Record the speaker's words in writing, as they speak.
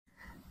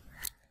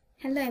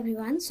Hello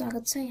everyone,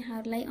 स्वागत छ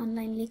यहाँहरुलाई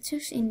online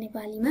lectures in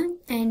नेपालीमा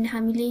एन्ड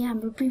हामीले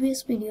हाम्रो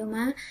प्रिभियस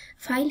भिडियोमा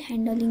file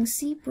handling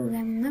C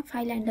प्रोग्रामिङमा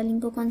file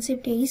ह्यान्डलिङको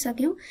concept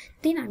हेरिसक्यौं।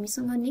 Then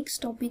हामीसँग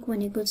नेक्स्ट टपिक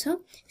भनेको छ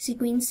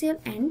सिक्वेन्शियल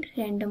एन्ड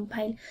र्यान्डम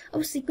फाइल।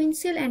 अब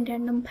सिक्वेन्शियल एन्ड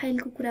र्यान्डम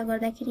फाइलको कुरा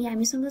गर्दाखेरि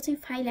हामीसँग चाहिँ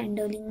फाइल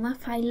ह्यान्डलिङमा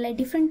फाइललाई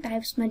डिफरेन्ट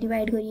टाइप्समा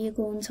डिभाइड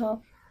गरिएको हुन्छ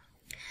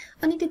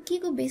अनि त्यो के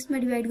को बेसमा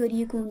डिभाइड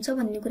गरिएको हुन्छ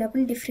भन्ने कुरा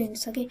पनि डिफरेन्ट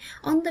छ के।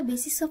 On the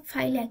basis of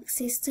file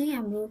access चाहिँ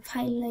हाम्रो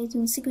फाइललाई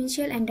जुन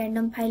sequential and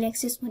random file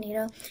access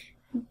भनेर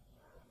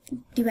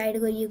डिभाइड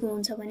गरिएको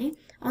हुन्छ भने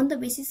अन द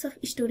बेसिस अफ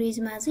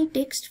स्टोरेजमा चाहिँ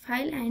text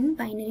file and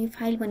binary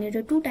file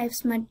भनेर टु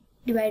टाइप्समा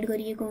डिभाइड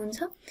गरिएको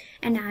हुन्छ।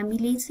 एन्ड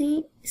हामीले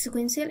चाहिँ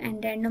सिक्वेन्शियल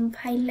एन्ड र्यान्डम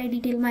फाइललाई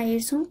डिटेलमा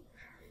हेर्छौं।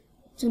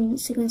 जुन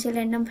sequential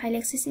random file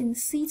access in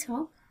C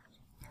छ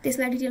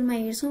त्यसलाई डिटेलमा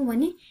हेर्छौं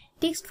भने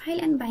text file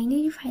and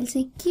binary file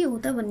चाहिँ के हो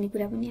त भन्ने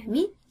कुरा पनि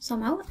हामी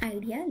समहाउ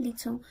आइडिया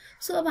लिन्छौं।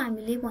 सो अब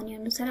हामीले भने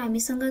अनुसार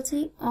हामीसँग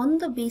चाहिँ अन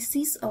द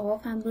बेसिस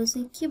अफ हाम्रो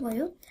चाहिँ के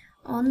भयो,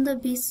 on the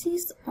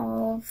basis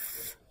of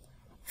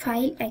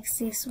file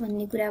access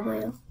भन्ने कुरा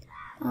भयो।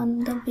 On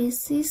the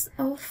basis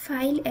of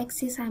file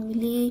access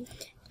हामीले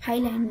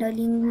फाइल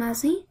ह्यान्डलिङमा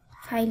चाहिँ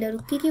फाइलहरु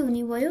के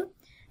हुने भयो,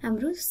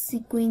 हाम्रो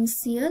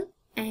सिक्वेन्शियल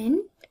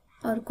एन्ड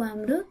अर्को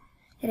हाम्रो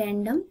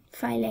र्यान्डम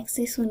फाइल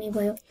एक्सेस हुने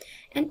भयो।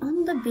 And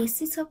on the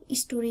basis of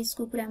storage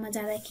को कुरामा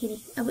जाँदाखेरि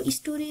अब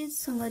स्टोरेज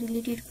सँग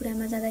रिलेटेड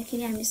कुरामा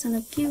जाँदाखेरि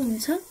हामीसँग के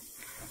हुन्छ,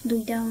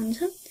 दुईटा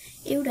हुन्छ।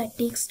 एउटा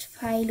टेक्स्ट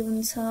फाइल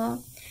हुन्छ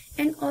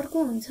एन्ड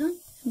अर्को हुन्छ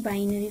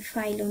बाइनरी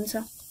फाइल हुन्छ।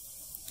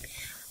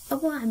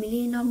 अब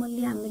हामीले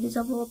नर्मली हामीले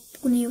जब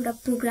कुनै एउटा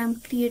प्रोग्राम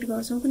क्रिएट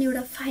गर्छौं, कुनै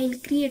एउटा फाइल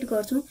क्रिएट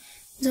गर्छौं,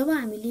 जब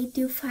हामीले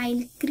त्यो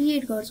फाइल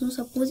क्रिएट गर्छौं,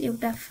 सपोज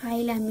एउटा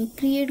फाइल हामी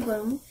क्रिएट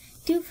गरौँ,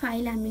 त्यो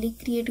फाइल हामीले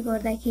क्रिएट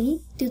गर्दाखेरि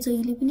त्यो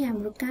जहिले पनि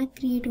हाम्रो कहाँ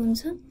क्रिएट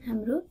हुन्छ,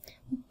 हाम्रो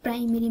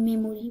प्राइमेरी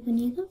मेमोरी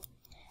भनेको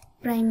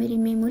प्राइमेरी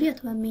मेमोरी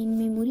अथवा मेन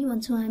मेमोरी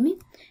भन्छौं हामी,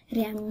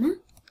 र्याममा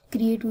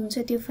क्रिएट हुन्छ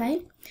त्यो फाइल।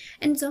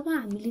 एन्ड जब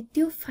हामीले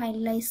त्यो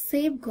फाइललाई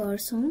सेभ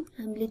गर्छौं,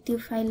 हामीले त्यो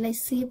फाइललाई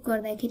सेभ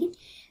गर्दाखेरि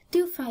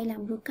त्यो फाइल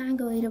हाम्रो कहाँ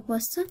गएर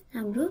बस्छ,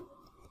 हाम्रो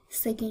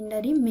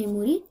सेकेन्डरी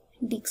मेमोरी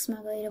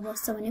डिस्कमा गएर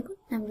बस्छ भनेको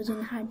हाम्रो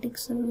जुन हार्ड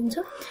डिस्कहरु हुन्छ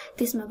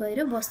त्यसमा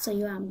गएर बस्छ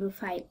यो हाम्रो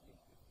फाइल।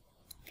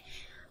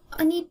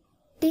 अनि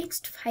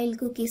टेक्स्ट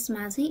फाइलको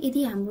केसमा चाहिँ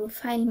यदि हाम्रो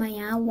फाइलमा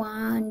यहाँ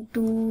 1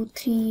 2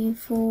 3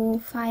 4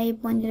 5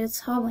 भनेर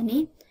छ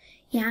भने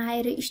यहाँ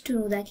आएर स्टोर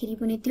हुँदाखेरि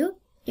पनि त्यो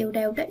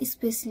एउटा एउटा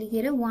स्पेस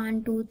लिएर 1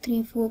 2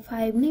 3 4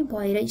 5 नै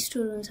भएर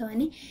स्टोर हुन्छ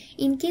भने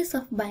इन केस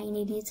अफ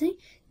बाइनरी चाहिँ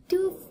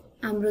त्यो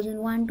हाम्रो जुन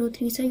 1 2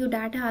 3 छ यो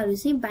डाटाहरु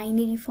चाहिँ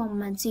बाइनरी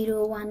फर्ममा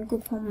 0 1 को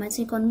फर्ममा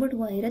चाहिँ कन्भर्ट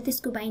भएर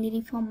त्यसको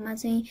बाइनरी फर्ममा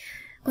चाहिँ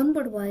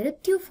कन्भर्ट भएर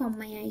त्यो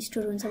फर्ममा यहाँ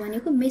स्टोर हुन्छ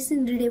भनेको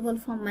मेसिन रिडेबल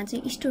फर्ममा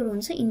चाहिँ स्टोर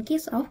हुन्छ in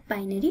case of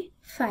binary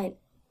file.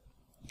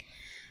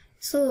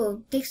 So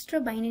text र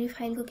बाइनरी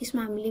फाइलको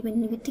केसमा हामीले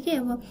भन्ने बित्तिकै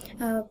अब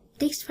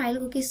टेक्स्ट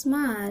फाइलको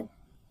केसमा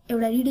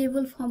एउटा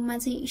रिडेबल फर्ममा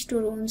चाहिँ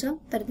स्टोर हुन्छ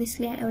तर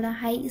त्यसले एउटा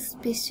हाई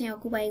स्पेस चाहिँ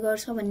अकुपाई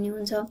गर्छ भन्ने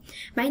हुन्छ।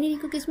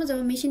 बाइनरीको केसमा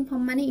जब मेसिन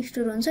फर्ममा नै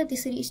स्टोर हुन्छ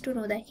त्यसरी स्टोर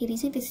हुँदाखेरि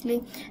चाहिँ त्यसले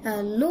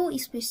लो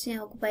स्पेस चाहिँ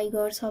अकुपाई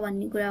गर्छ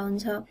भन्ने कुरा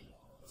हुन्छ।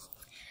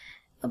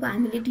 अब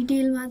हामीले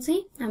डिटेलमा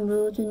चाहिँ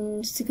हाम्रो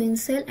जुन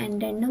सिक्वेन्शियल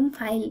एन्ड र्यान्डम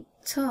फाइल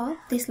छ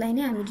त्यसलाई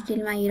नै हामी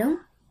डिटेलमा हेरौं।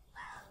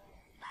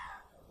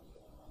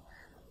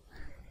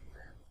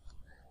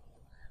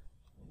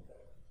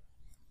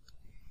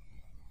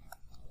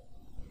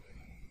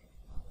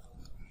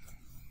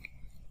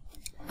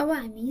 अब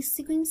हामी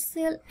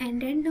सिक्वेन्शियल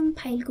एन्ड र्यान्डम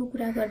फाइलको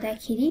कुरा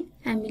गर्दाखेरि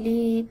हामीले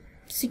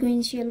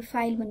सिक्वेन्शियल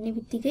फाइल भन्ने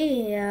बित्तिकै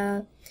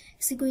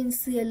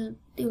सिक्वेन्शियल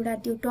एउटा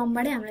त्यो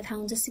टर्मबाटै हामीलाई थाहा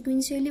हुन्छ।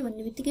 सिक्वेन्शियली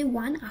भन्ने बित्तिकै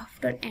वान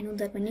आफ्टर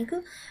एनदर भनेको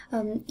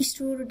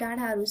स्टोर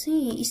डाटाहरु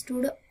चाहिँ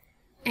स्टोर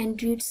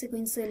एन्ड रिड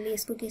सिक्वेन्शियली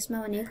यसको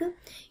केसमा भनेको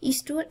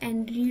स्टोर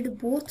एन्ड रिड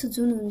बोथ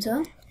जुन हुन्छ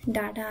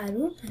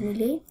डाटाहरु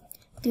हामीले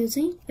त्यो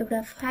चाहिँ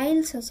एउटा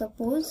फाइल छ,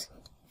 सपोज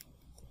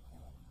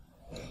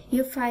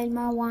यो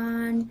फाइलमा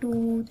 1 2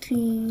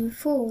 3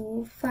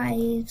 4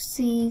 5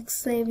 6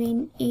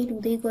 7 8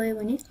 हुँदै गयो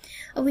भने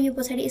अब यो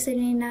पछाडी यसरी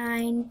नै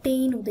 9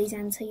 10 हुँदै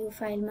जान्छ यो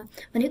फाइलमा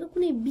भनेको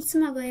कुनै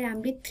बीचमा गएर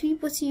हामीले 3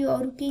 पछि यो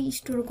अरु केही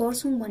स्टोर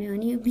गर्छौं भन्यो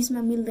भने यो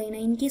बीचमा मिल्दैन।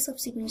 इन केस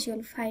अफ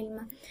सिक्वेन्शियल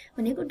फाइलमा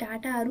भनेको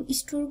डाटाहरु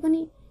स्टोर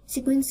पनि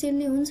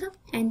सिक्वेन्शियली हुन्छ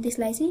एन्ड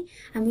त्यसलाई चाहिँ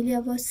हामीले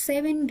अब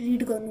 7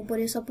 रिड गर्नु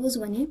पर्यो सपोज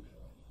भने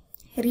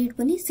रिड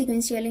पनि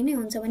सिक्वेन्शियली नै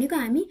हुन्छ भनेको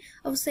हामी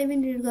अब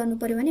 7 रिड गर्नु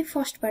पर्यो भने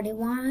फर्स्ट बाटै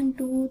 1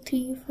 2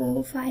 3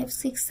 4 5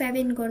 6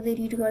 7 गर्दै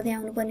रिड गर्दै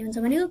आउनु पर्ने हुन्छ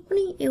भनेको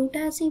कुनै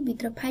एउटा चाहिँ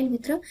भित्र फाइल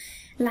भित्र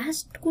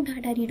लास्टको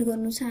डाटा रिड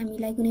गर्नु छ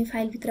हामीलाई कुनै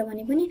फाइल भित्र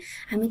भने पनि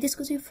हामी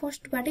त्यसको चाहिँ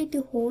फर्स्ट बाटै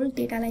त्यो होल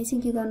डेटालाई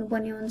चाहिँ के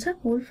गर्नुपर्ने हुन्छ,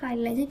 होल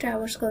फाइललाई चाहिँ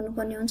ट्राभर्स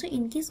गर्नुपर्ने हुन्छ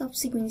in case of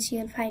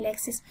sequential file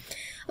access.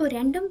 अब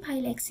र्यान्डम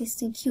फाइल एक्सेस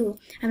चाहिँ के हो,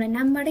 हामीलाई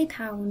नामबाटै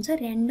थाहा हुन्छ।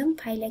 र्यान्डम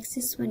फाइल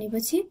एक्सेस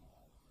भनेपछि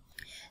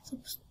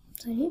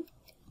सरी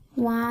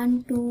 1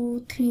 2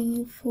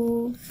 3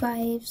 4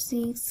 5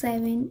 6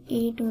 7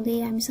 8 हुँदै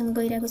हामीसँग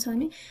गइरहेको छ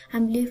भने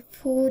हामीले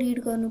 4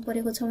 रिड गर्नु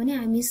परेको छ भने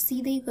हामी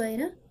सिधै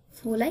गएर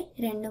फ्लोलाई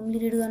र्यान्डमली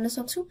रिड गर्न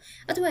सक्छौं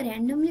अथवा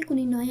र्यान्डमली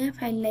कुनै नयाँ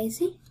फाइललाई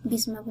चाहिँ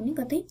बीचमा पनि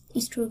कतै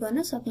स्टोर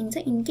गर्न सकिन्छ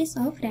in case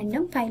of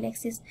random file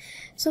access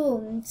so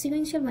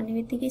sequential भन्ने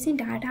बित्तिकै चाहिँ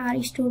data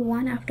are stored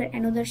one after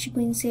another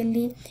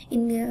सिक्वेन्शियली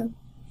in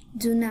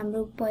जुन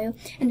हाम्रो भयो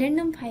एन्ड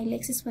र्यान्डम फाइल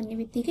एक्सेस भन्ने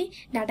बित्तिकै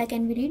data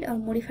can be read or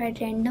modified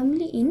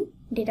र्यान्डमली in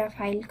data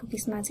फाइलको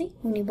केसमा चाहिँ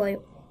हुने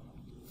भयो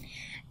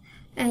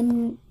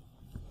एन्ड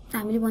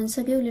हामीले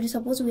भनिसक्यौ let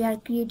suppose we are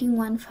creating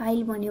one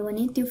file भन्यो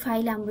भने त्यो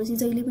फाइल हाम्रो चाहिँ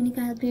जहिले पनि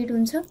कहाँ क्रिएट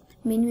हुन्छ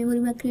मेन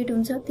मेमोरीमा क्रिएट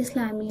हुन्छ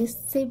त्यसलाई हामीले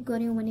सेभ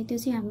गर्यौं भने त्यो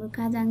चाहिँ हाम्रो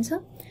कहाँ जान्छ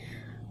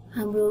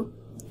हाम्रो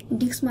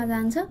डिस्कमा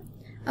जान्छ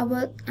अब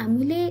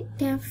हामीले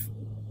त्यहाँ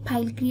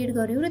फाइल क्रिएट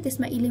गर्यौं र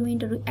त्यसमा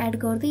इलिमेन्टहरु एड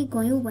गर्दै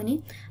गयौं भने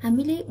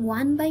हामीले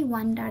वान बाइ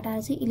वान डाटा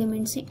चाहिँ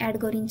इलिमेन्ट चाहिँ एड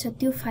गरिन्छ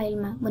त्यो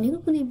फाइलमा भनेको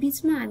कुनै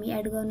बीचमा हामी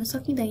एड गर्न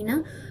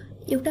सकिदैन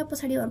एउटा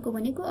पछाडी अर्को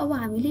भनेको अब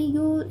हामीले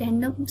यो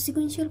र्यान्डम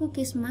सिक्वेन्शियलको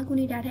केसमा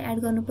कुनै डाटा एड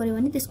गर्नु पर्यो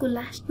भने त्यसको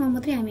लास्टमा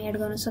मात्रै हामी एड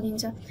गर्न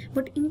सकिन्छ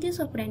but in case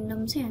of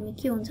random चाहिँ हामी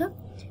के हुन्छ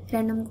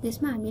र्यान्डमको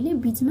केसमा हामीले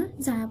बीचमा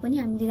जहाँ पनि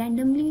हामीले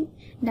र्यान्डमली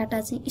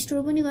डाटा चाहिँ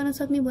स्टोर पनि गर्न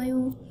सक्ने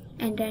भयो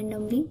एन्ड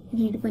र्यान्डमली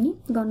रिड पनि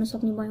गर्न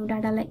सक्ने भयो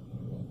डाटालाई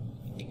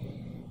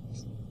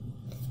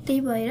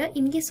त्यही भएर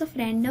in case of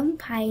random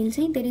file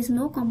चाहिँ there is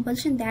no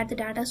compulsion that the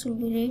data should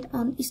be read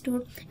on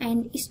stored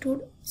and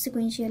stored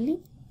सिक्वेन्शियली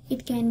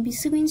it can be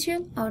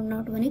sequential or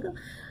not भनेको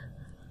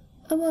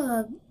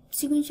अब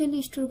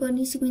सिक्वेन्शियली स्टोर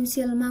गर्ने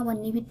सिक्वेन्शियलमा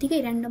भन्ने बित्तिकै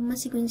र्यान्डममा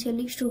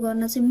सिक्वेन्शियली स्टोर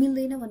गर्न चाहिँ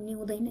मिल्दैन भन्ने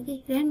हुँदैन के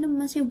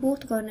र्यान्डममा चाहिँ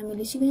बोथ गर्न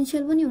मिल्यो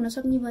सिक्वेन्शियल पनि हुन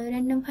सक्ने भयो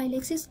random file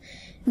access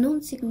non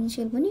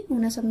sequential पनि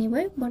हुन सक्ने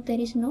भयो but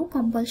there is no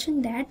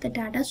compulsion that the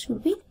data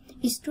should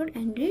be stored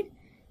and read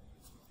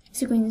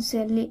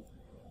सिक्वेन्शियली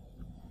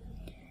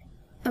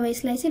अब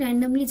यसलाई चाहिँ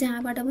र्यान्डमली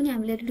जहाँबाट पनि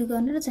हामीले रिड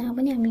गर्न र जहाँ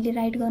पनि हामीले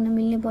राइट गर्न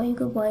मिल्ने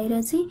भएको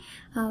भएर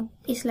चाहिँ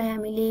यसलाई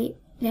हामीले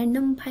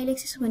र्यान्डम फाइल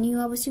एक्सेस भनियो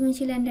अब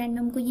सिक्वेन्शियल एन्ड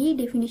र्यान्डमको यही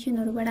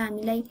डेफिनेसनहरुबाट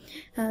हामीलाई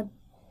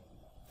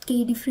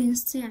केही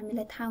डिफरेन्स चाहिँ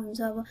हामीलाई थाहा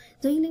हुन्छ अब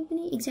जहिले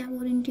पनि एक्जाम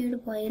ओरिएन्टेड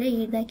भएर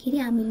हेर्दाखेरि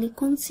हामीले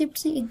कन्सेप्ट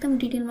चाहिँ एकदम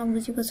डिटेलमा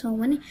बुझेको छौं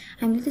भने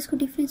हामीले त्यसको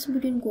डिफरेन्स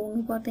बिट्विन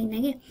गर्नु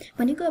पर्दैन के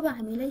भनेको अब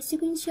हामीलाई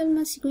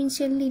सिक्वेन्शियलमा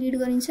सिक्वेन्शियली रिड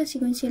गरिन्छ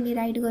सिक्वेन्शियली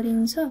राइट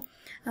गरिन्छ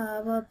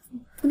अब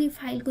कुनै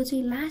फाइलको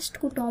चाहिँ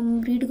लास्टको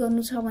टर्म रिड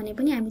गर्नु छ भने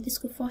पनि हामी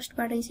त्यसको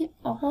फर्स्टबाट चाहिँ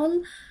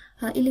अल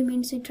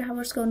एलिमेन्ट चाहिँ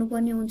ट्राभर्स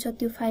गर्नुपर्ने हुन्छ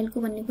त्यो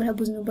फाइलको भन्ने कुरा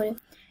बुझ्नु पर्यो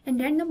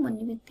एन्ड र्यान्डम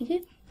भन्ने बित्तिकै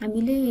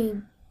हामीले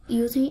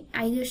यो चाहिँ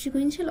either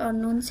sequential or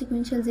non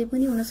sequential जे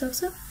पनि हुन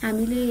सक्छ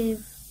हामीले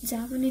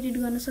जहाँ पनि रिड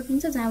गर्न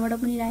सकिन्छ जहाँ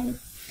पनि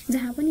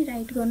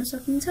राइट गर्न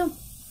सकिन्छ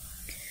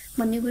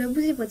भन्ने कुरा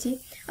बुझेपछि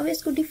अब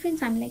यसको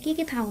डिफरेन्स हामीलाई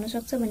के थाहा हुन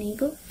सक्छ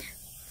भनेको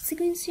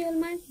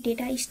सिक्वेन्शियलमा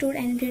डेटा स्टोर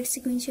एन्ड रिड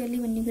सिक्वेन्शियली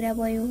भन्ने कुरा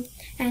भयो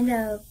एन्ड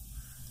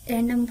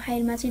र्यान्डम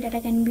फाइलमा चाहिँ data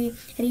can be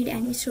read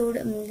and stored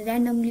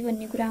र्यान्डमली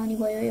भन्ने कुरा आउने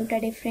भयो एउटा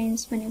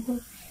डिफरेन्स भनेको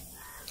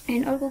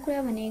एन्ड अर्को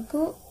कुरा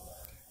भनेको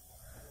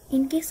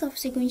in case of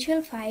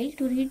sequential file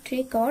to read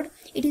record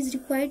it is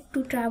required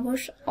to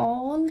traverse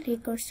all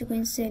record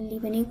सिक्वेन्शियली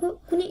भनेको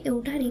कुनै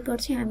एउटा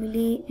रेकर्ड चाहिँ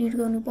हामीले रिड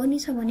गर्नुपर्ने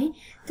छ भने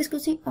त्यसको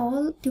चाहिँ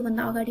अल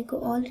त्योभन्दा अगाडिको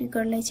अल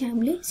रेकर्डलाई चाहिँ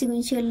हामीले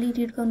सिक्वेन्शियली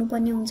रिड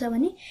गर्नुपर्ने हुन्छ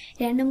भने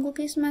र्यान्डमको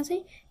केसमा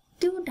चाहिँ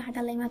त्यो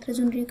डाटालाई मात्र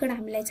जुन रेकर्ड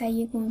हामीलाई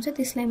चाहिएको हुन्छ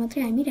त्यसलाई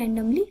मात्रै हामी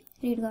र्यान्डमली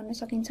रिड गर्न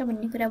सकिन्छ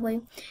भन्ने कुरा भयो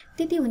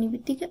त्यति हुने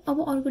बित्तिकै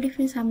अब अर्को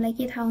डिफरेन्स हामीलाई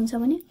के थाहा हुन्छ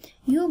भने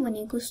यो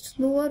भनेको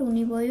स्लोअर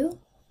हुने भयो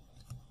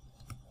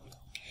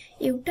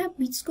एउटा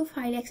बीचको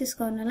फाइल एक्सेस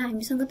गर्नलाई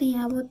हामीसँग त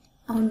यहाँ अब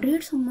 100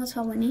 सम्म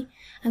छ भने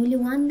हामीले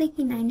 1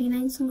 देखि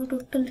 99 सम्म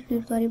टोटल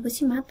रिड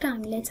गरेपछि मात्र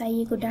हामीलाई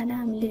चाहिएको डाटा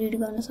हामीले रिड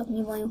गर्न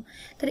सक्ने भयौं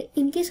तर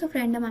इन केस अफ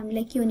र्यान्डम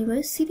हामीलाई के हुने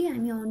भयो सिधै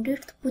हामी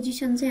 100th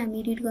पोजिसन चाहिँ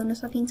हामी रिड गर्न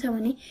सकिन्छ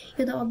भने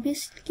यो त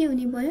अब्भियसली के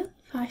हुने भयो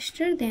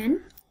faster than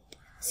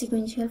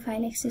sequential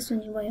file access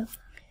हुने भयो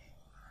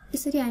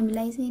यसरी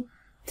हामीलाई चाहिँ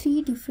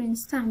 3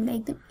 डिफरेन्स चाहिँ हामीलाई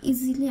एकदम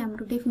इजिली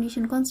हाम्रो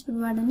डेफिनेसन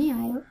कन्सेप्टबाट नै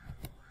आयो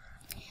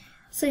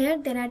So here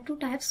there are two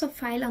types of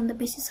file on the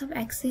basis of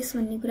access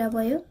भन्ने कुरा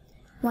भयो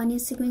one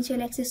is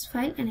sequential access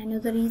file and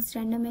another is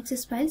random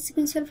access file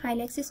sequential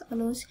file access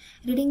allows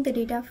reading the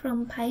data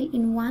from file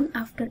in one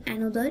after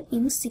another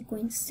in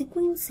sequence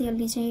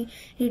sequentially चाहिँ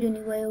read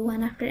हुने भयो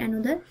one after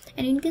another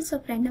and in case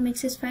of random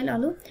access file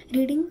allow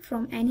reading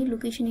from any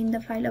location in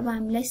the file अब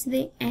हामीलाई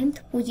सिधै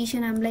nth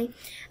position हामीलाई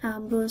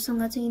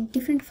हाम्रोसँग चाहिँ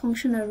different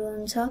फंक्सनहरु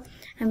हुन्छ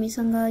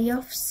हामीसँग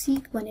f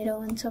seek भनेर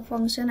हुन्छ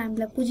फंक्सन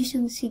हामीलाई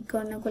पोजिसन सिक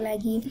गर्नको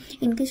लागि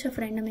in case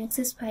of random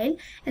access file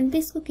and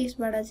त्यसको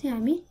केसबाट चाहिँ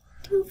हामी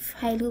त्यो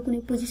फाइलको कुनै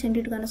पोजिसन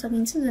रिड गर्न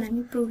सकिन्छ जुन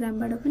हामी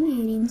प्रोग्रामबाट पनि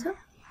हेरिन्छ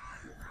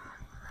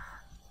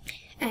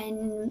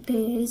and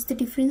there is the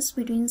difference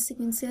between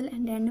sequential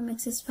and random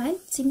access file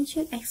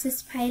sequential access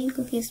file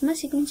को केसमा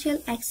sequential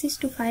access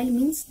to file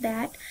means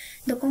that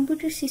the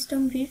computer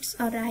system reads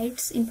or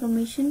writes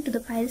information to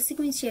the file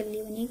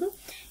sequentially भनेको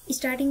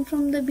starting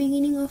from the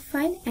beginning of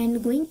file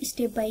and going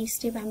step by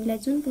step हामीलाई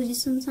जुन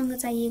पोजिसनसँग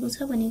चाहिएको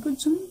छ भनेको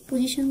जुन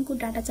पोजिसनको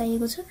data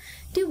चाहिएको छ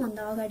त्यो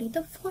भन्दा अगाडि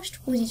त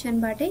फर्स्ट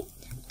पोजिसनबाटै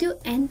त्यो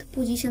nth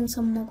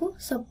पोजिसनसम्मको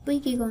सबै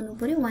के गर्नु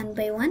पर्यो 1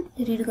 by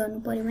 1 रिड गर्नु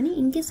पर्यो भने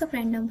in case of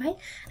random file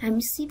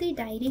हामी सिधै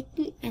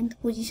डाइरेक्टली nth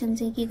पोजिसन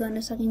चाहिँ के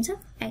गर्न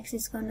सकिन्छ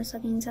एक्सेस गर्न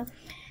सकिन्छ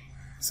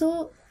so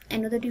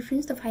another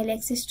difference the file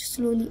accessed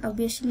slowly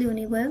obviously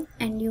हुने भयो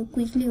and यो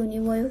quickly हुने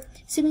भयो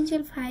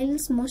sequential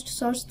files must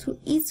search through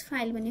each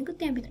file भनेको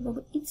त्यहाँ भित्र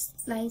भएको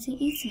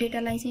each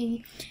data लाई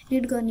चाहिँ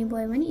रिड गर्ने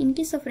भयो भने in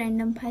case of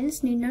random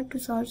files need not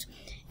to search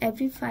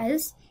every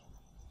files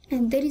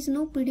and there is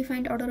no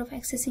predefined order of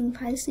accessing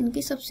files in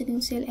case of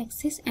sequential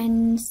access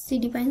and C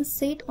defines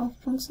set of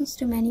functions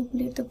to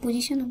manipulate the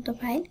position of the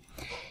file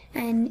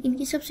and in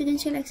case of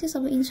sequential access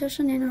अब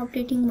insertion and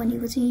updating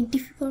भनेको चाहिँ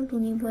difficult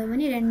हुने भयो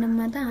भने random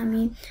मा त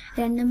हामी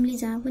randomly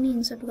जहाँ पनि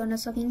insert गर्न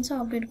सकिन्छ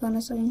update गर्न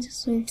सकिन्छ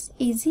so it's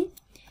easy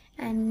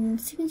and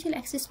sequential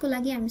access को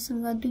लागि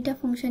हामीसँग दुईटा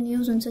फंक्सन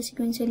युज हुन्छ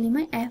sequentially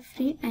मा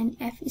fread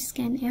and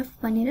fscanf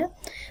भनेर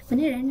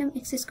भने random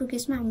access को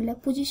केसमा हामीलाई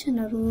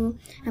पोजिसनहरु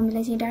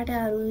हामीलाई चाहिँ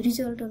डाटाहरु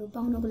रिजल्टहरु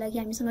पाउनको लागि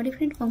हामीसँग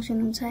डिफरेन्ट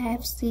फंक्सन हुन्छ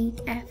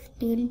fseek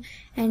ftail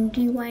and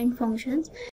rewind functions